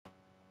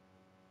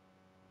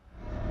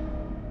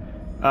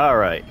All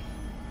right.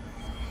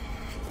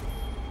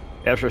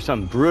 After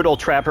some brutal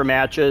trapper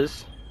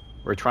matches,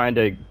 we're trying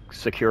to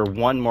secure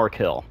one more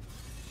kill.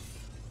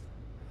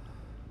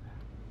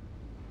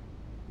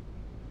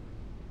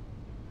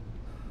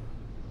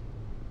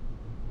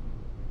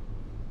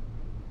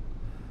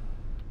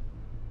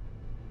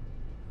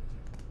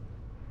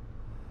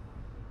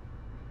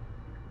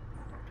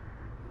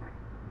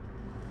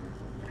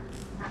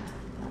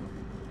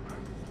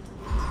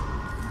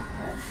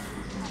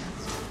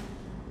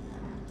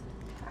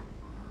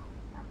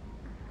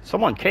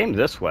 Someone came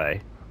this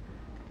way.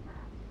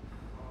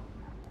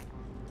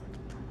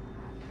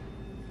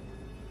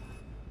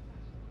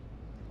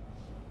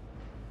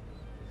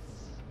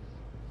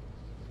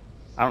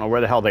 I don't know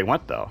where the hell they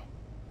went, though.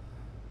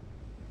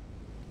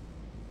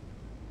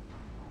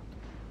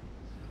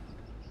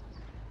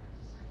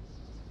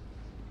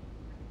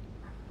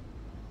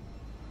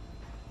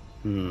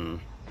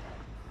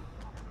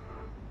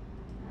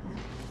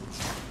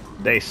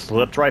 They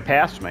slipped right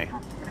past me.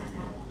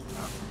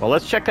 Well,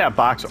 let's check that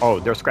box. Oh,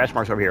 there's scratch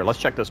marks over here. Let's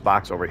check this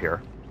box over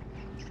here.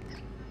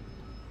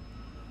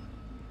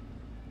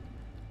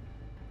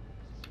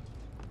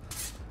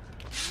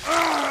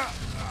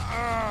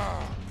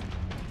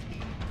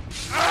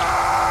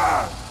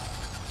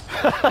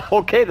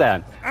 Okay,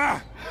 then.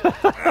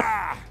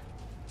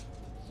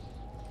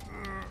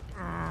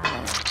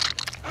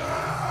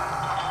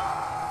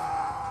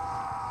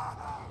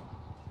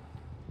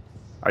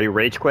 Are you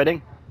rage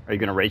quitting? Are you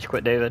going to rage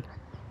quit, David?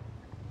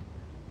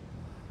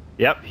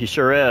 Yep, he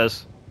sure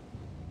is.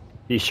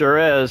 He sure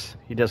is.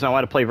 He does not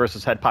want to play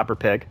versus Head Popper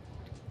Pig.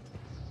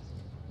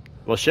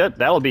 Well, shit,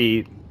 that'll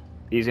be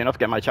easy enough to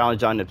get my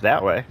challenge done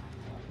that way.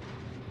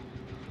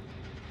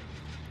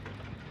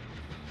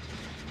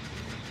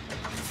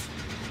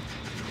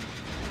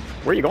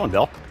 Where are you going,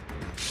 Bill?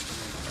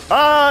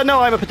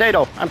 No, I'm a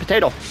potato. I'm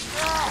potato.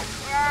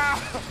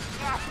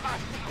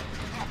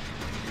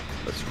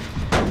 Let's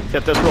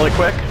hit this really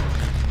quick.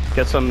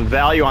 Get some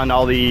value on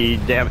all the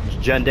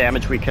gen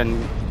damage we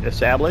can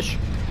establish.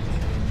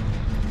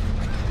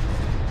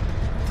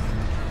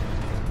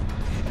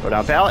 Go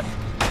down pallet.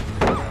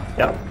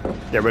 Yep.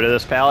 Get rid of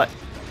this pallet.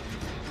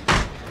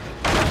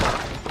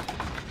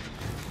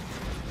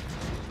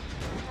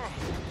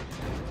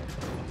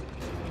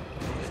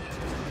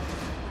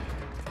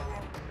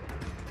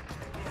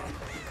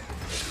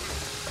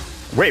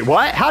 Wait,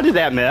 what? How did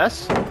that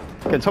miss?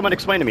 Can someone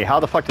explain to me, how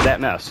the fuck did that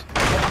miss?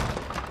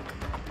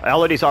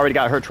 Elodie's already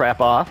got her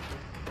trap off.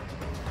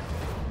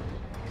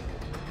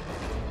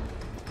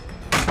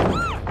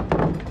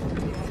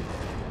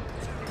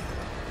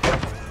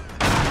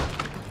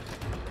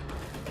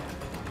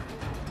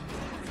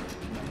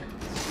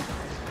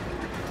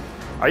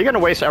 Are you going to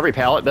waste every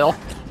pallet, Bill?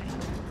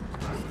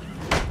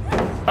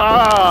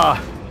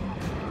 Ah!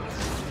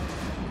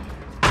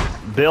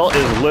 Bill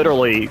is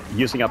literally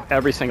using up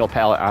every single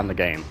pallet on the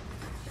game.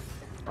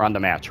 Or on the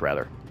match,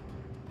 rather.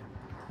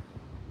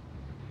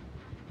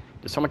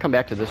 Did someone come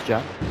back to this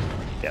gen?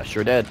 Yeah,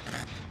 sure did.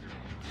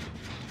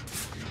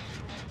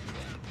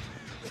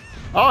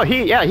 Oh,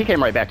 he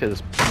came right back to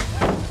this.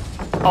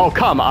 Oh,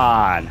 come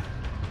on.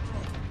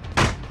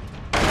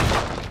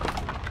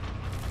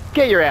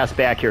 Get your ass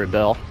back here,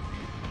 Bill.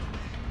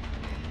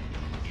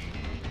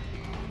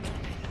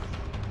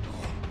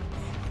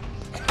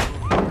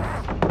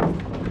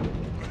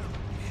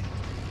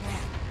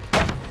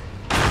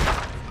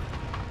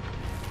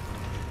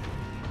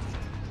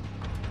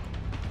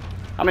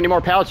 How many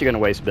more pallets are you going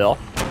to waste, Bill?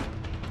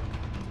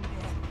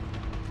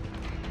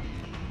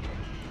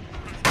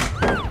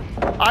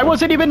 I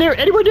wasn't even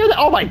anywhere near that.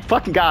 Oh my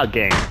fucking god,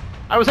 game.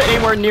 I wasn't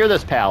anywhere near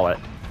this pallet.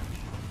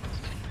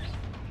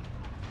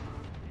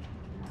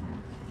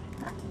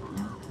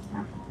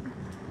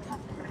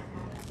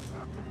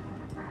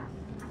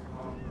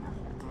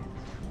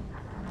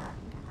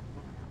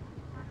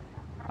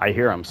 I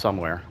hear him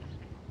somewhere.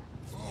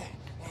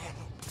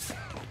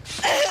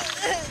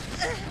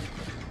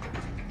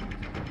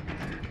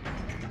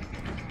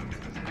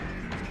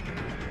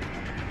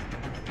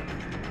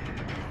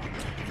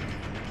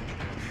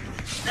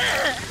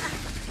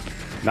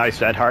 Nice,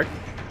 Dead Heart.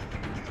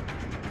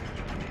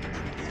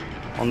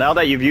 Well, now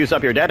that you've used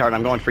up your Dead Heart,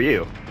 I'm going for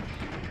you.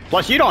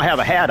 Plus, you don't have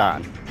a hat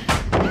on.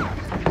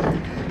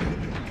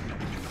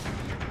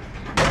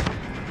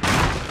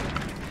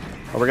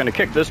 Well, we're going to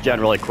kick this gen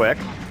really quick.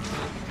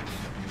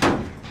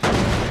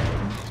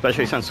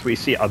 Especially since we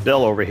see a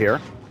Bill over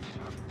here.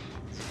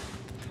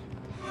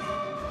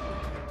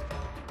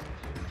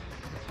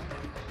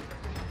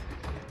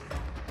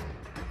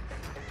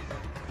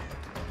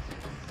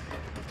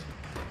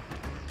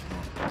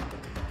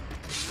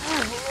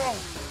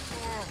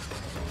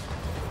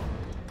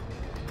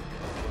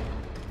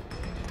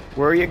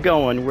 Where are you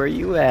going? Where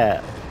you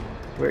at?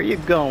 Where are you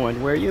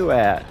going? Where you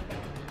at?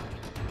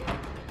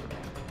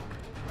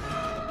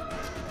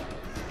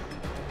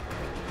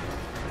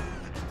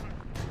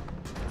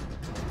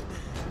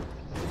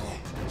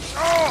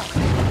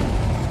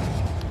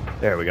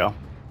 There we go.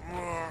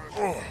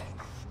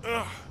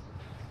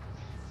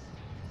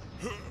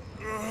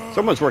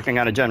 Someone's working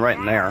on a gen right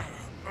in there.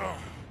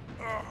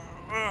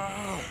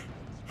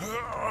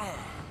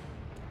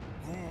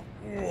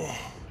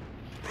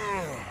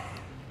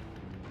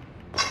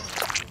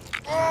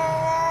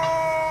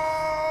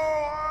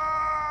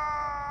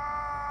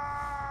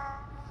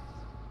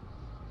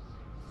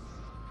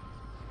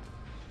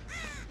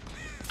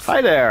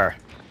 Hi there.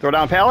 Throw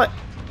down pallet.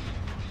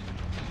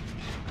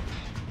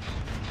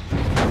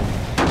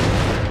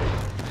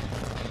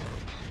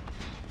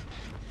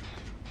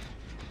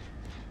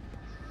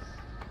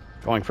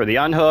 Going for the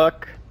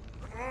unhook.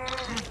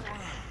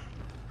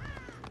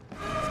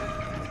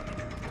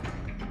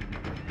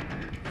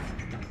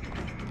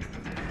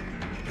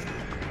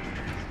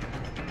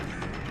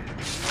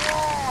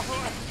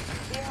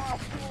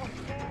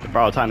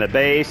 Borrow time at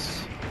base.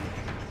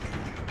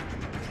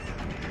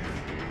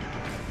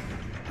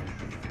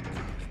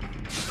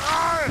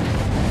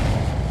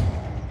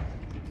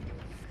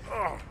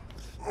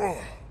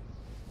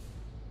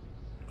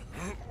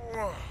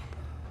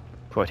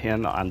 Put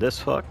him on this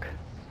hook.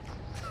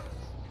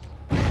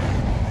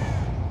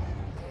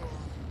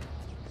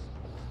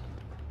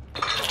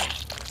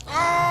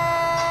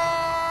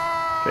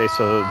 Okay,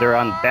 so they're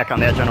back on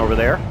that gen over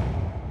there.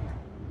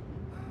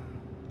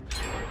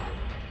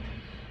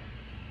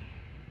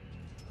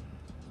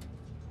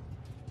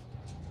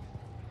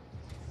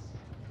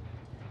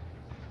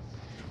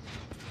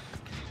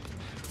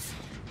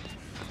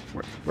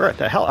 Where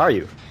the hell are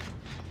you?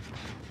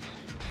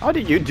 How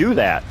did you do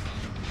that?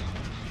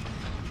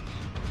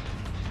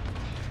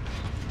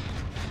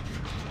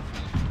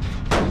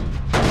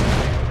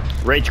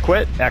 Rage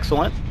quit,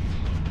 excellent.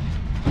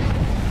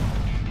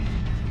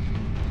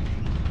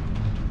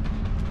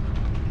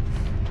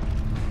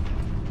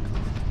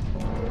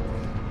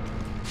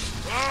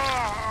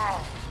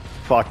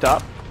 Fucked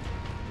up.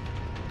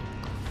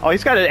 Oh,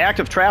 he's got an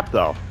active trap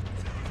though.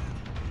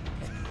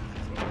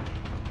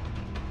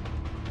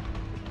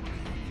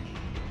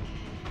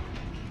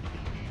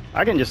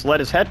 I can just let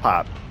his head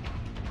pop.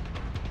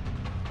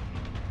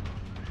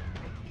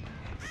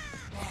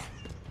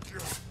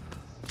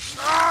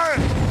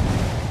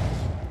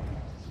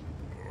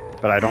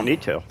 But I don't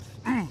need to.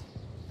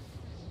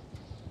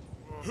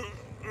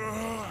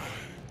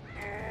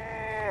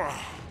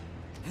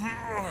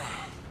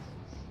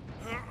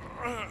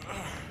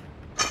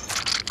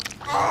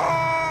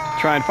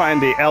 Try and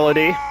find the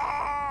Elodie.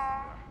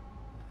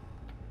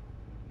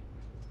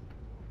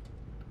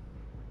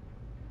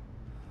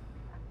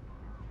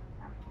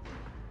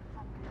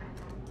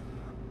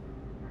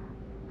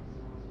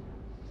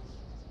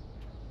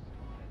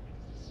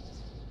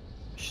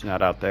 She's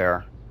not out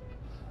there.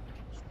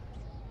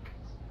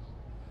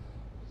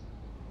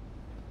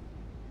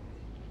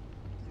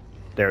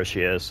 There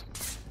she is.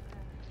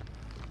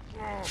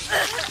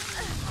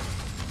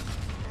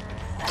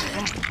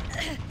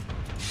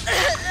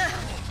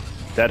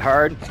 Dead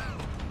hard.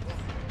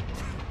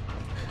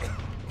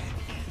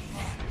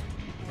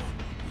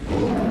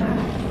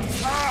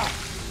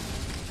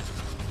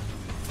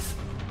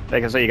 They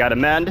can say you got to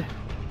mend,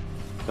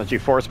 since you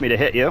forced me to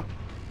hit you.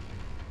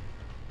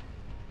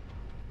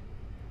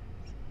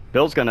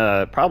 Bill's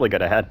gonna probably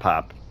get a head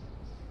pop.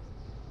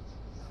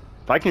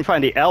 If I can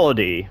find the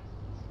Elodie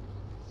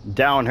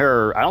down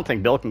her, I don't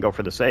think Bill can go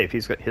for the safe.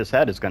 His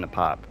head is gonna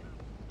pop.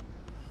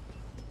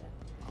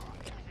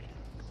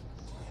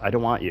 I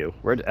don't want you.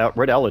 Where'd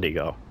Elodie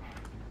go?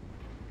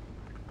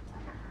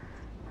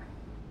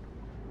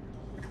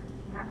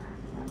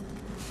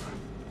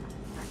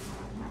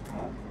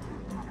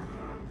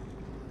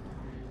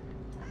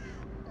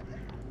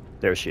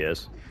 There she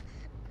is.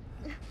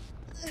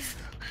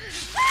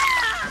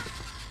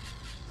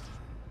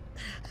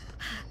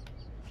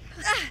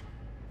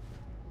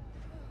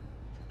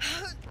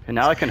 And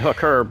now I can hook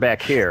her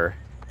back here.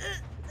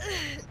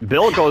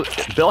 Bill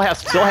still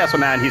has a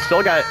man. He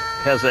still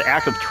has an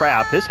active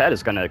trap. His head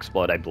is going to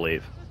explode, I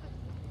believe.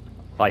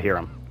 I hear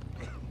him.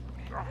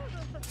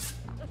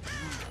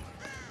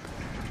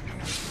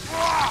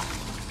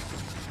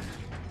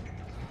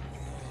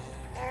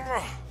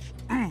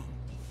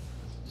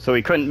 So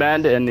he couldn't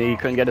bend and he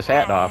couldn't get his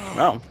hat off.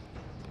 Oh.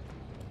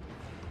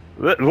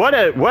 What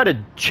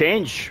a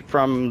change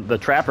from the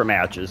Trapper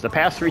matches. The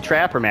past 3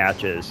 Trapper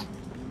matches.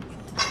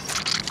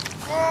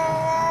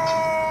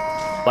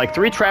 Like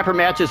 3 Trapper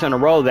matches in a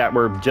row that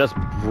were just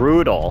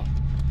brutal.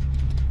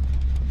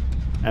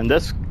 And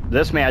this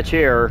match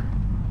here,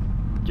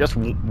 just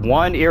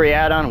 1 Eerie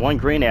add-on, 1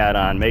 green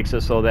add-on makes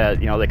it so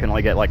that, you know, they can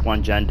only get like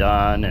 1 gen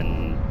done,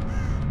 and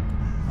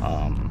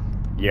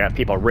you got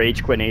people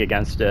rage quitting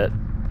against it.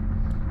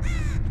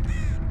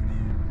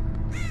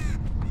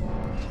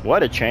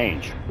 What a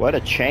change. What a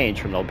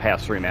change from the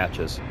past 3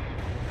 matches.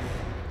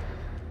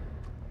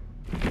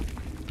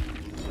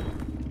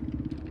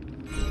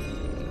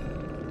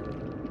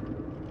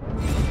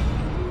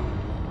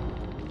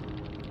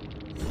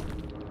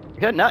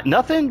 Yeah,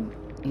 nothing,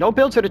 no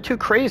builds that are too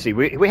crazy.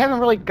 We haven't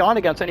really gone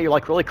against any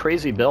like really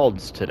crazy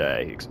builds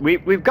today.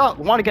 We've got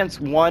one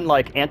against one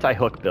like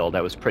anti-hook build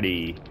that was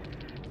pretty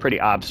pretty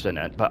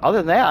obstinate. But other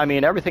than that, I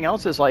mean, everything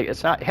else is like, it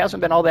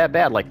hasn't been all that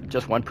bad. Like,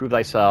 just one Prove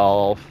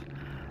Thyself,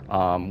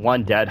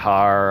 one Dead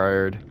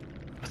Hard.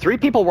 3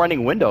 people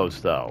running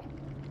Windows, though.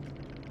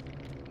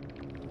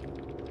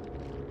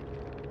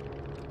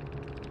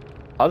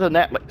 Other than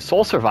that, like,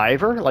 Soul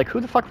Survivor? Like, who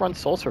the fuck runs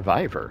Soul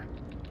Survivor?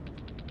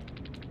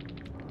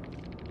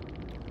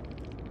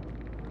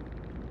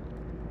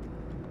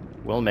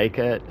 We'll make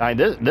it. I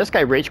mean, this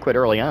guy rage quit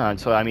early on,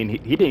 so I mean, he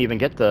didn't even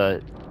get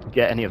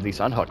any of these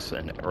unhooks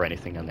in, or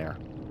anything in there.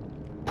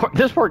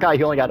 This poor guy,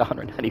 he only got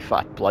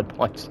 195 blood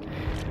points.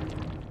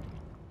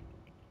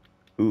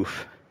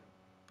 Oof.